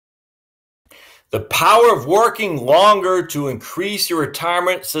The power of working longer to increase your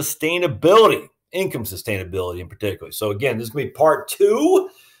retirement sustainability, income sustainability in particular. So again, this is going to be part 2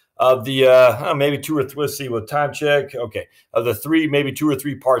 of the maybe 2 or 3. Let's see what time check. Okay, of the 3, maybe 2 or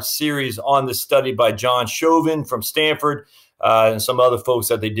 3 part series on this study by John Chauvin from Stanford and some other folks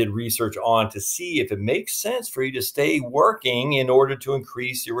that they did research on to see if it makes sense for you to stay working in order to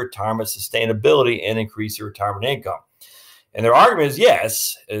increase your retirement sustainability and increase your retirement income. And their argument is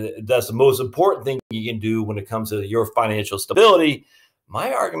yes, that's the most important thing you can do when it comes to your financial stability.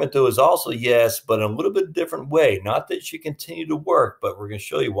 My argument, though, is also yes, but in a little bit different way. Not that you should continue to work, but we're going to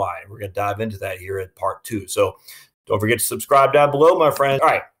show you why. We're going to dive into that here at part 2. So don't forget to subscribe down below, my friends. All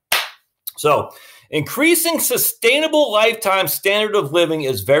right. So increasing sustainable lifetime standard of living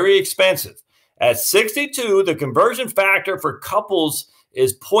is very expensive. At 62, the conversion factor for couples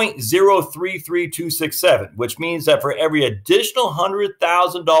is 0.033267, which means that for every additional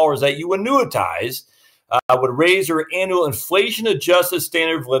 $100,000 that you annuitize, would raise your annual inflation-adjusted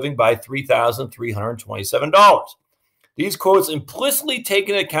standard of living by $3,327. These quotes implicitly take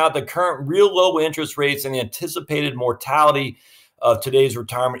into account the current real low interest rates and the anticipated mortality of today's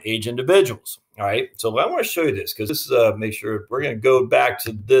retirement age individuals. All right, so I want to show you this because this is make sure we're going to go back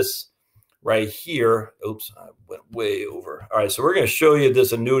to this right here. Oops, I went way over. All right, so we're going to show you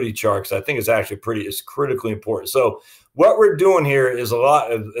this annuity chart because I think it's actually it's critically important. So what we're doing here is a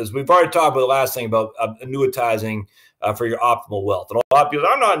lot of, as we've already talked about the last thing about annuitizing for your optimal wealth. And a lot of people,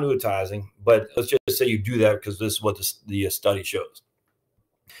 I'm not annuitizing, but let's just say you do that because this is what the study shows.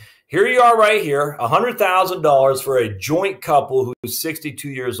 Here you are right here, $100,000 for a joint couple who's 62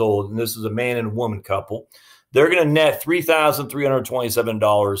 years old, and this is a man and a woman couple. They're going to net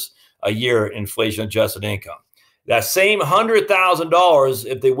 $3,327 a year inflation-adjusted income. That same $100,000,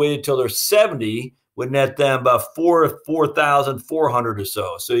 if they waited till they're 70, would net them about $4,400 or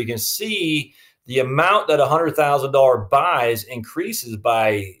so. So you can see the amount that $100,000 buys increases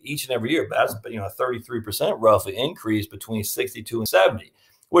by each and every year. That's 33% roughly increase between 62 and 70,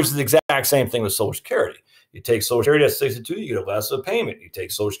 which is the exact same thing with Social Security. You take Social Security at 62, you get less of a payment. You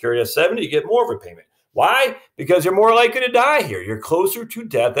take Social Security at 70, you get more of a payment. Why? Because you're more likely to die here. You're closer to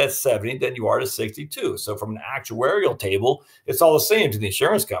death at 70 than you are to 62. So from an actuarial table, it's all the same to the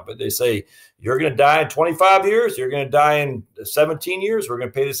insurance company. They say, you're going to die in 25 years, you're going to die in 17 years, we're going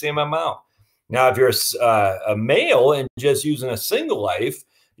to pay the same amount. Now, if you're a male and just using a single life,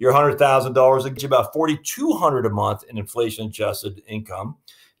 your $100,000 will get you about $4,200 a month in inflation-adjusted income.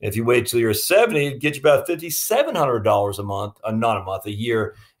 If you wait till you're 70, it gets you about $5,700 a month, not a month, a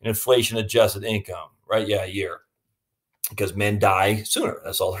year in inflation-adjusted income. Right? Yeah, a year. Because men die sooner.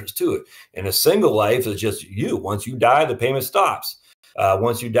 That's all there is to it. In a single life, it's just you. Once you die, the payment stops.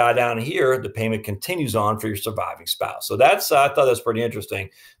 Once you die down here, the payment continues on for your surviving spouse. So that's I thought that's pretty interesting.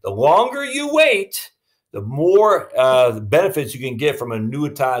 The longer you wait, the more benefits you can get from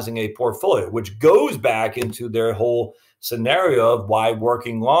annuitizing a portfolio, which goes back into their whole scenario of why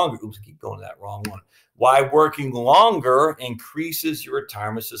working longer. Oops, I keep going to that wrong one. Why working longer increases your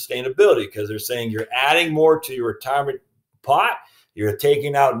retirement sustainability, because they're saying you're adding more to your retirement pot. You're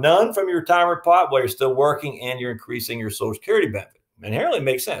taking out none from your retirement pot while you're still working, and you're increasing your Social Security benefit. Inherently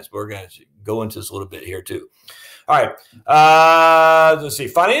makes sense. But we're going to go into this a little bit here too. All right. Let's see.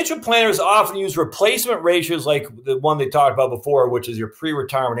 Financial planners often use replacement ratios like the one they talked about before, which is your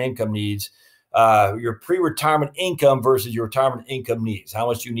pre-retirement income needs. Your pre-retirement income versus your retirement income needs, how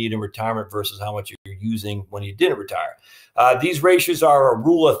much you need in retirement versus how much you're using when you didn't retire. These ratios are a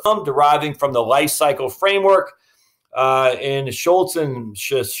rule of thumb deriving from the life cycle framework. And Schultz and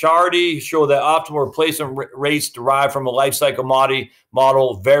Shardy show that optimal replacement rates derived from a life cycle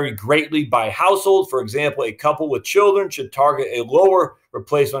model vary greatly by household. For example, a couple with children should target a lower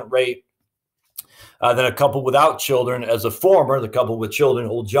replacement rate than a couple without children, as a former, the couple with children,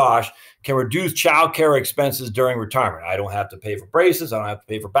 old Josh, can reduce child care expenses during retirement. I don't have to pay for braces. I don't have to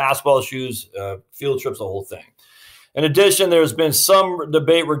pay for basketball shoes, field trips, the whole thing. In addition, there's been some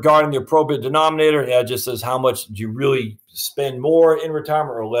debate regarding the appropriate denominator. Yeah, it just says how much do you really spend more in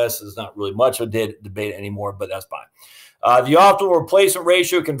retirement or less. There's not really much of a debate anymore, but that's fine. The optimal replacement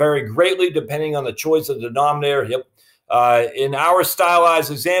ratio can vary greatly depending on the choice of the denominator. Yep. In our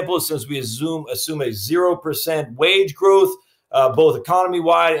stylized example, since we assume a 0% wage growth, both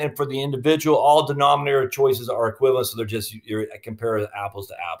economy-wide and for the individual, all denominator choices are equivalent. So they're just, you're comparing apples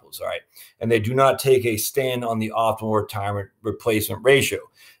to apples, all right? And they do not take a stand on the optimal retirement replacement ratio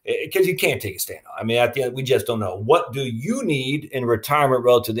because you can't take a stand on. I mean, at the end, we just don't know. What do you need in retirement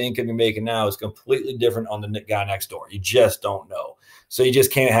relative to the income you're making now is completely different on the guy next door. You just don't know. So you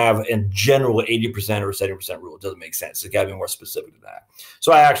just can't have in general 80% or 70% rule. It doesn't make sense. It's got to be more specific than that.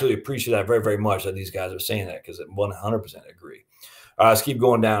 So I actually appreciate that very, very much that these guys are saying that, because I 100% agree. Let's keep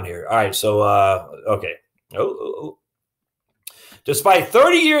going down here. All right. So, okay. Despite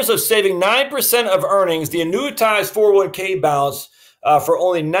 30 years of saving 9% of earnings, the annuitized 401k balance for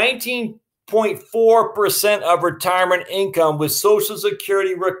only 19.4% of retirement income, with Social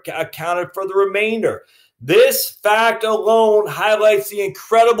Security accounted for the remainder. This fact alone highlights the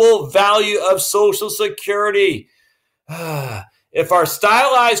incredible value of Social Security. If our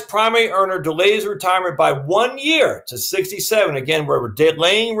stylized primary earner delays retirement by 1 year to 67, again, where we're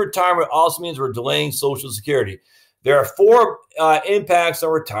delaying retirement also means we're delaying Social Security. There are 4 impacts on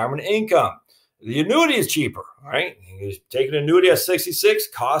retirement income. The annuity is cheaper, right? Taking an annuity at 66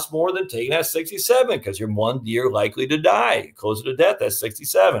 costs more than taking at 67, because you're 1 year likely to die, closer to death at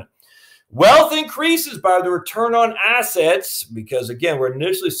 67. Wealth increases by the return on assets, because, again, we're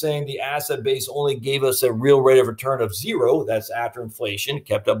initially saying the asset base only gave us a real rate of return of 0. That's after inflation,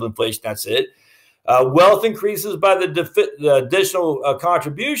 kept up inflation, that's it. Wealth increases by the additional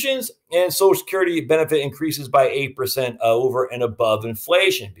contributions, and Social Security benefit increases by 8% over and above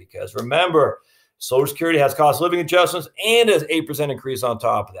inflation, because remember, Social Security has cost of living adjustments and has 8% increase on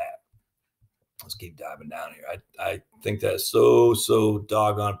top of that. Let's keep diving down here. I think that's so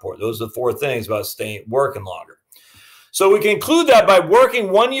doggone important. Those are the 4 things about working longer. So we can conclude that by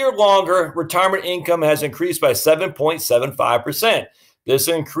working 1 year longer, retirement income has increased by 7.75%. This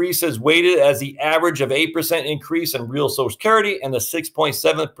increase is weighted as the average of 8% increase in real Social Security and the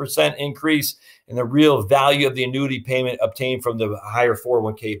 6.7% increase in the real value of the annuity payment obtained from the higher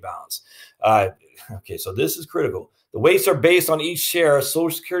 401k balance. Okay, so this is critical. The weights are based on each share.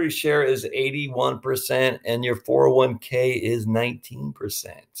 Social Security share is 81% and your 401k is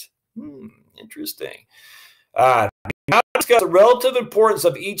 19%. Interesting. Now discuss the relative importance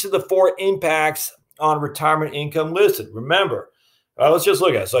of each of the 4 impacts on retirement income listed. Remember, let's just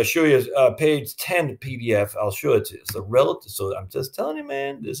look at it. So I show you page 10 PDF. I'll show it to you. So relative. So I'm just telling you,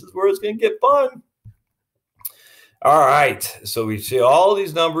 man, this is where it's going to get fun. All right. So we see all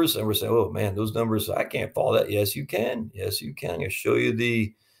these numbers and we're saying, oh man, those numbers, I can't follow that. Yes, you can. Yes, you can. I'll show you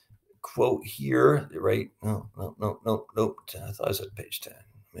the quote here, right? No. I thought I said page 10.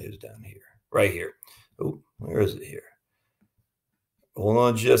 Maybe it's down here, right here. Oh, where is it here? Hold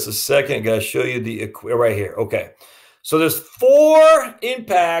on just a second. I got to show you the right here. Okay. So there's 4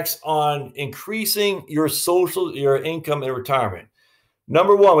 impacts on increasing your income in retirement.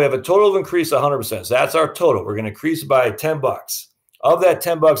 Number 1, we have a total of increase of 100%. So that's our total. We're going to increase by $10. Of that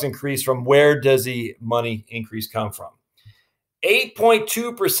 $10 increase, from where does the money increase come from?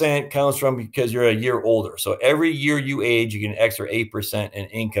 8.2% comes from because you're a year older. So every year you age, you get an extra 8% in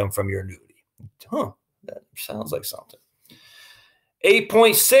income from your annuity. That sounds like something.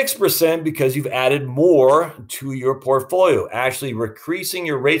 8.6% because you've added more to your portfolio. Actually, increasing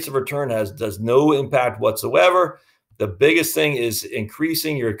your rates of return does no impact whatsoever. The biggest thing is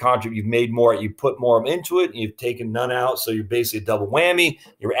increasing your contribution. You've made more, you put more into it, and you've taken none out. So you're basically a double whammy.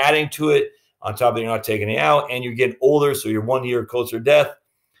 You're adding to it. On top of it, you're not taking it out, and you're getting older. So you're 1 year closer to death.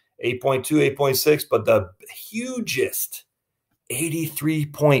 8.2, 8.6, but the hugest,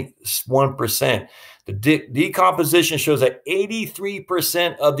 83.1%. The decomposition shows that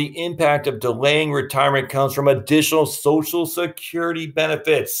 83% of the impact of delaying retirement comes from additional Social Security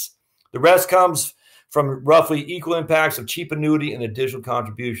benefits. The rest comes from roughly equal impacts of cheap annuity and additional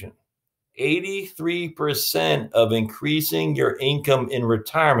contribution. 83% of increasing your income in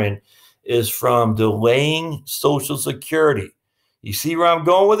retirement is from delaying Social Security. You see where I'm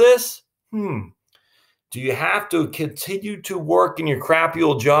going with this? Do you have to continue to work in your crappy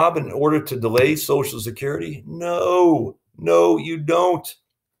old job in order to delay Social Security? No, you don't.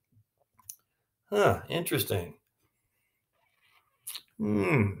 Interesting.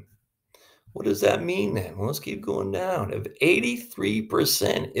 What does that mean then? Well, let's keep going down. If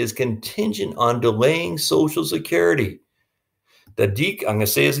 83% is contingent on delaying Social Security, I'm going to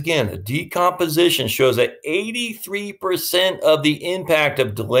say this again. The decomposition shows that 83% of the impact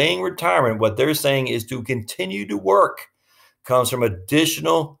of delaying retirement, what they're saying is to continue to work, comes from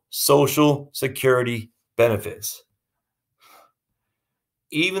additional Social Security benefits.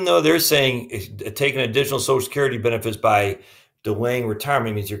 Even though they're saying taking additional Social Security benefits by delaying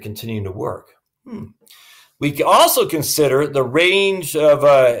retirement means you're continuing to work. We can also consider the range of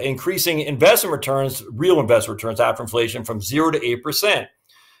increasing investment returns, real investment returns after inflation, from 0 to 8%.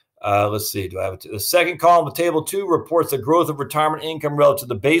 Let's see. Do I have it? The second column of table 2 reports the growth of retirement income relative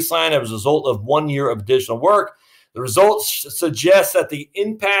to the baseline as a result of 1 year of additional work. The results suggest that the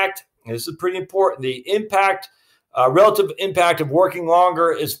impact, and this is pretty important, the impact Relative impact of working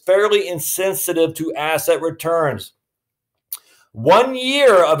longer is fairly insensitive to asset returns. 1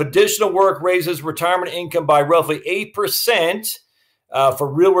 year of additional work raises retirement income by roughly 8%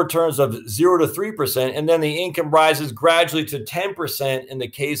 for real returns of 0 to 3%, and then the income rises gradually to 10% in the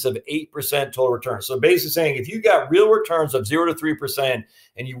case of 8% total return. So basically saying if you got real returns of 0 to 3%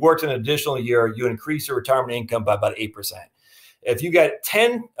 and you worked an additional year, you increase your retirement income by about 8%. If you got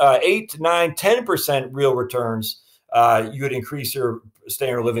 8 to 9, 10% real returns, you would increase your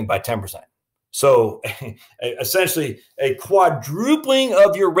standard of living by 10%. So essentially, a quadrupling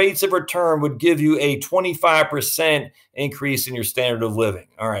of your rates of return would give you a 25% increase in your standard of living.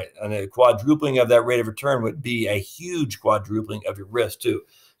 All right. And a quadrupling of that rate of return would be a huge quadrupling of your risk, too.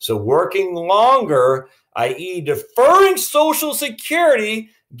 So working longer, i.e., deferring Social Security,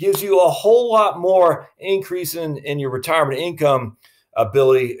 gives you a whole lot more increase in your retirement income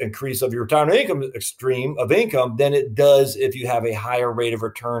ability, increase of your retirement income stream of income than it does if you have a higher rate of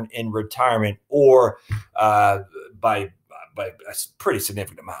return in retirement or by a pretty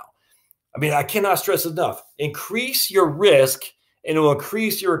significant amount. I mean, I cannot stress enough. Increase your risk and it will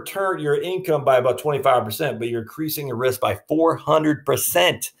increase your return, your income by about 25%, but you're increasing your risk by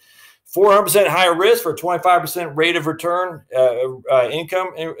 400%. 400% higher risk for a 25% rate of return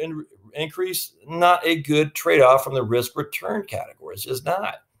income increase, not a good trade-off from the risk return category. It's just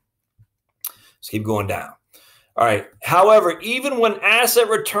not. Let's keep going down. All right. However, even when asset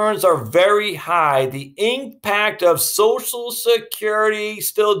returns are very high, the impact of Social Security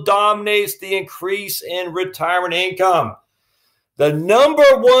still dominates the increase in retirement income. The number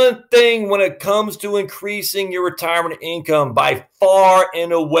one thing when it comes to increasing your retirement income by far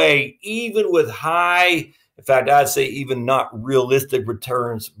and away, even with high, in fact, I'd say even not realistic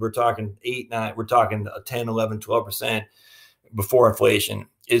returns, we're talking 8, 9, we're talking 10, 11, 12% before inflation,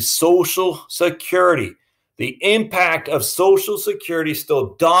 is Social Security. The impact of Social Security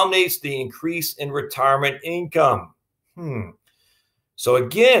still dominates the increase in retirement income. So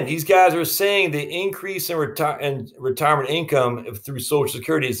again, these guys are saying the increase in retirement income through Social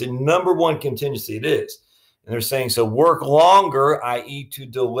Security is the number one contingency. It is. And they're saying, so work longer, i.e. to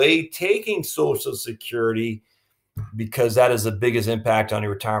delay taking Social Security, because that is the biggest impact on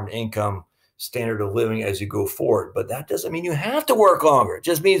your retirement income standard of living as you go forward. But that doesn't mean you have to work longer. It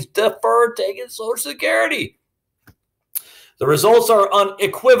just means defer taking Social Security. The results are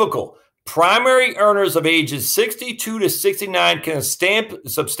unequivocal. Primary earners of ages 62 to 69 can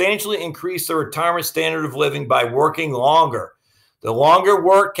substantially increase their retirement standard of living by working longer. The longer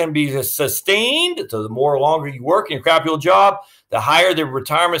work can be sustained, so the more longer you work in your crappy old job, the higher the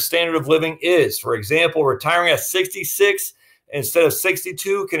retirement standard of living is. For example, retiring at 66 instead of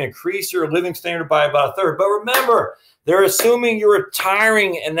 62 can increase your living standard by about a third. But remember, they're assuming you're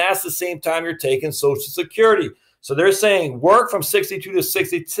retiring, and that's the same time you're taking Social Security. So they're saying work from 62 to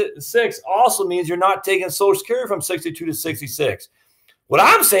 66 also means you're not taking Social Security from 62 to 66. What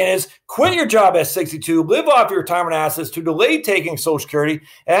I'm saying is quit your job at 62, live off your retirement assets to delay taking Social Security,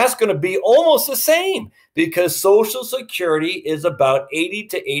 and that's going to be almost the same because Social Security is about 80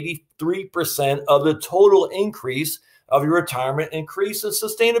 to 83% of the total increase of your retirement increase in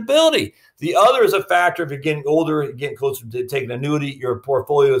sustainability. The other is a factor if you're getting older, getting closer to taking annuity, your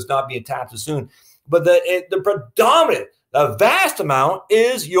portfolio is not being tapped as soon. But the predominant, the vast amount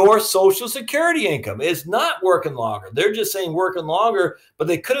is your Social Security income. It's not working longer. They're just saying working longer, but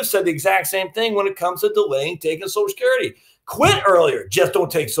they could have said the exact same thing when it comes to delaying taking Social Security. Quit earlier, just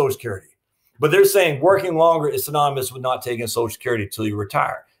don't take Social Security. But they're saying working longer is synonymous with not taking Social Security until you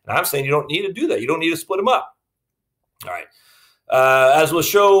retire. And I'm saying you don't need to do that. You don't need to split them up. All right. As we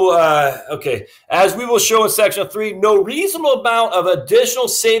will show in section 3, no reasonable amount of additional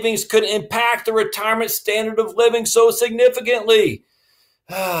savings could impact the retirement standard of living so significantly.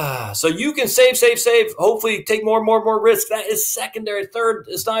 So you can save, hopefully take more risks. That is secondary. Third,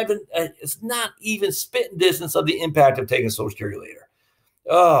 it's not even spitting distance of the impact of taking Social Security later.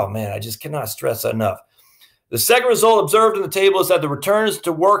 Oh man, I just cannot stress that enough. The second result observed in the table is that the returns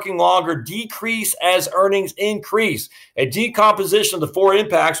to working longer decrease as earnings increase. A decomposition of the 4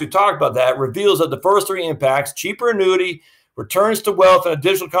 impacts, we talked about that, reveals that the first 3 impacts, cheaper annuity, returns to wealth, and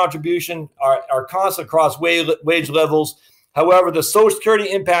additional contribution are constant across wage levels. However, the Social Security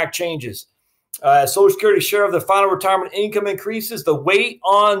impact changes. Social Security share of the final retirement income increases. The weight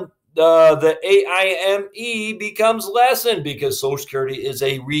on the AIME becomes lessened because Social Security is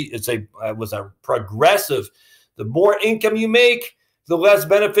was a progressive. The more income you make, the less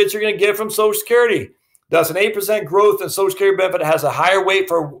benefits you're going to get from Social Security. Thus, an 8% growth in Social Security benefit has a higher weight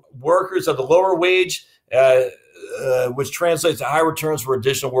for workers of the lower wage, which translates to higher returns for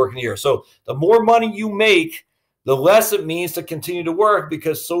additional work in a year. So the more money you make, the less it means to continue to work,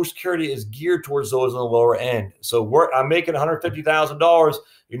 because Social Security is geared towards those on the lower end. So I'm making $150,000.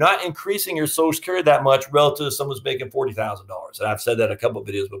 You're not increasing your Social Security that much relative to someone who's making $40,000. And I've said that a couple of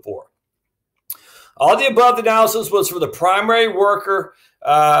videos before. All the above analysis was for the primary worker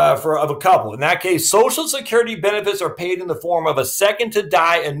of a couple. In that case, Social Security benefits are paid in the form of a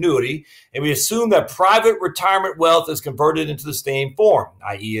second-to-die annuity, and we assume that private retirement wealth is converted into the same form,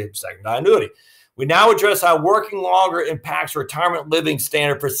 i.e. a second-to-die annuity. We now address how working longer impacts retirement living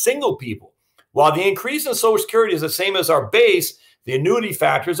standard for single people. While the increase in Social Security is the same as our base, the annuity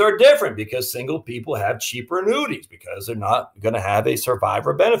factors are different because single people have cheaper annuities because they're not going to have a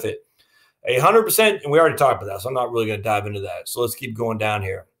survivor benefit. 100%, and we already talked about that, so I'm not really going to dive into that. So let's keep going down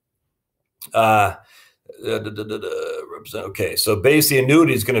here. Okay, so basically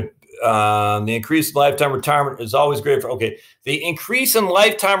annuity is going to, the increase in lifetime retirement is always great for, okay, the increase in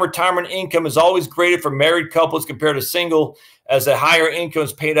lifetime retirement income is always greater for married couples compared to single, as a higher income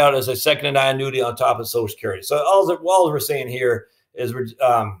is paid out as a second-to-die annuity on top of Social Security. So all we're saying here is we're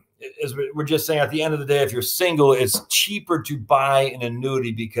just saying at the end of the day, if you're single, it's cheaper to buy an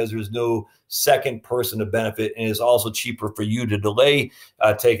annuity because there's no second person to benefit, and it's also cheaper for you to delay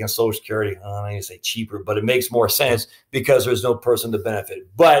taking Social Security. I'm not going to say cheaper, but it makes more sense because there's no person to benefit.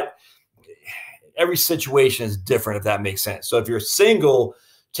 But every situation is different, if that makes sense. So if you're single,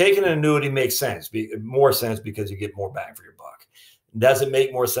 taking an annuity makes sense, more sense because you get more bang for your buck. Does it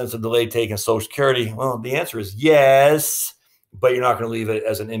make more sense to delay taking Social Security? Well, the answer is yes, but you're not going to leave it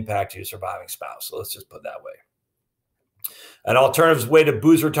as an impact to your surviving spouse. So let's just put it that way. An alternative way to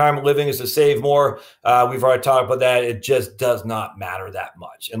boost retirement living is to save more. We've already talked about that. It just does not matter that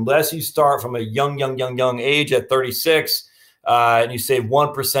much. Unless you start from a young age at 36 and you save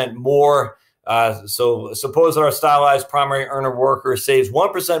 1% more. So suppose our stylized primary earner worker saves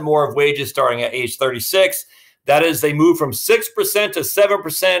 1% more of wages starting at age 36. That is, they move from 6% to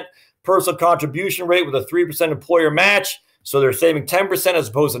 7% personal contribution rate with a 3% employer match. So they're saving 10% as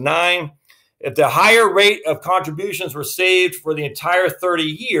opposed to 9%. If the higher rate of contributions were saved for the entire 30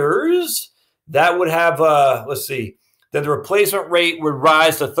 years, that would have, let's see, then the replacement rate would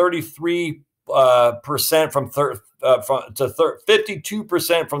rise to 33% to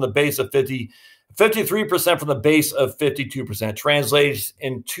 52% from the base of 53% from the base of 52%, translates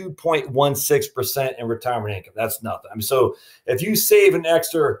in 2.16% in retirement income. That's nothing. I mean, so if you save an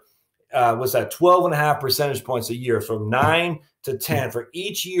extra, what's that, 12.5 percentage points a year, from 9 to 10 for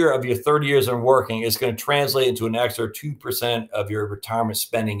each year of your 30 years in working, it's going to translate into an extra 2% of your retirement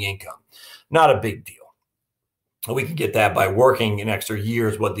spending income. Not a big deal. We can get that by working an extra year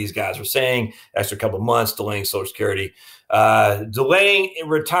is what these guys are saying, extra couple of months, delaying Social Security. Delaying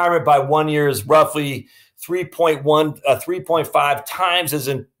retirement by 1 year is roughly 3.5 times as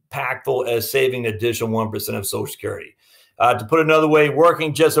impactful as saving an additional 1% of Social Security. To put it another way,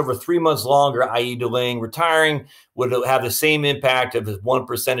 working just over 3 months longer, i.e. delaying retiring, would have the same impact of a 1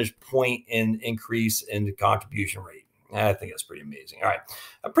 percentage point in increase in the contribution rate. I think that's pretty amazing. All right.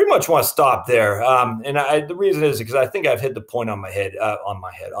 I pretty much want to stop there. The reason is because I think I've hit the point on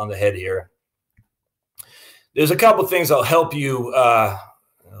the head here. There's a couple of things that'll help you.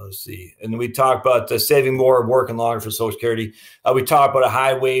 Let's see. And we talked about saving more, working longer for Social Security. We talked about a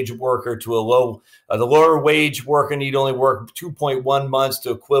high wage worker to a low. The lower wage worker need only work 2.1 months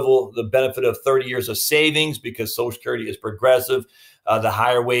to equivalent the benefit of 30 years of savings because Social Security is progressive. The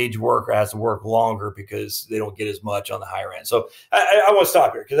higher wage worker has to work longer because they don't get as much on the higher end. So I want to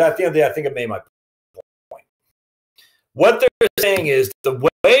stop here because at the end of the day, I think I made my point. What they're saying is the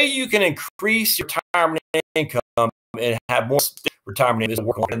way you can increase your retirement income and have more retirement is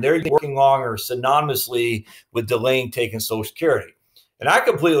working longer. And they're working longer synonymously with delaying taking Social Security. And I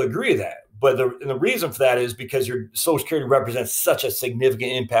completely agree with that. But the reason for that is because your Social Security represents such a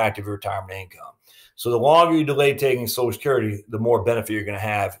significant impact of your retirement income. So the longer you delay taking Social Security, the more benefit you're going to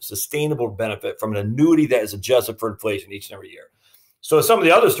have, sustainable benefit from an annuity that is adjusted for inflation each and every year. So some of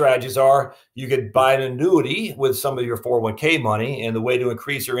the other strategies are you could buy an annuity with some of your 401k money. And the way to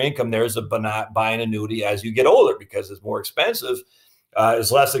increase your income there is to buy an annuity as you get older because it's more expensive.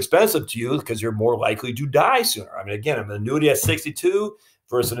 It's less expensive to you because you're more likely to die sooner. I mean, again, an annuity at 62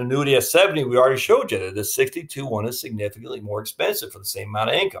 versus an annuity at 70, we already showed you that the 62 one is significantly more expensive for the same amount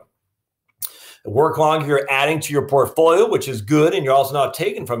of income. Work longer, you're adding to your portfolio, which is good, and you're also not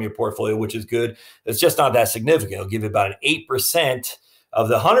taking from your portfolio, which is good. It's just not that significant. It'll give you about an 8% of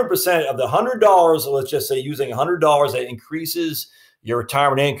the 100% of the $100. Let's just say using $100 that increases your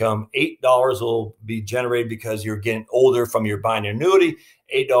retirement income, $8 will be generated because you're getting older from your buying an annuity.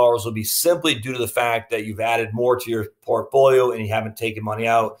 $8 will be simply due to the fact that you've added more to your portfolio and you haven't taken money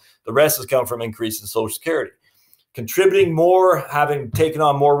out. The rest has come from increase in Social Security. contributing more, having taken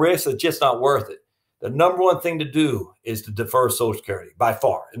on more risks, it's just not worth it. The number one thing to do is to defer Social Security by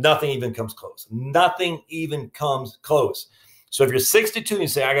far. Nothing even comes close. Nothing even comes close. So if you're 62 and you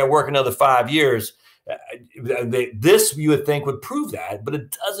say, I got to work another 5 years, this you would think would prove that, but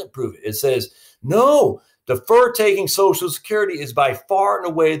it doesn't prove it. It says, no, defer taking Social Security is by far and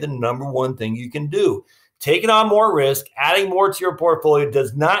away the number one thing you can do. Taking on more risk, adding more to your portfolio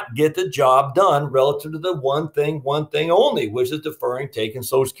does not get the job done relative to the one thing only, which is deferring taking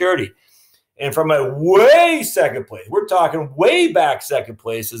Social Security. And from a way second place, we're talking way back second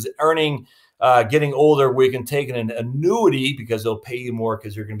place, is earning, getting older, where you can take an annuity because they'll pay you more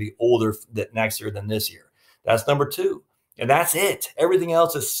because you're going to be older next year than this year. That's number two. And that's it. Everything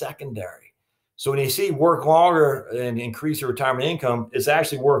else is secondary. So when you see work longer and increase your retirement income, it's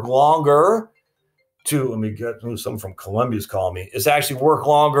actually work longer to, let me get someone from Columbia's calling me. It's actually work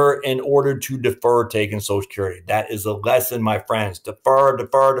longer in order to defer taking Social Security. That is a lesson, my friends. Defer,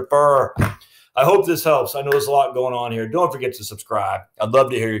 defer, defer. I hope this helps. I know there's a lot going on here. Don't forget to subscribe. I'd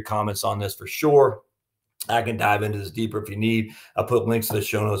love to hear your comments on this for sure. I can dive into this deeper if you need. I'll put links to the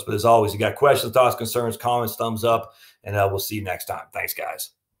show notes. But as always, you got questions, thoughts, concerns, comments, thumbs up, and we'll see you next time. Thanks,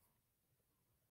 guys.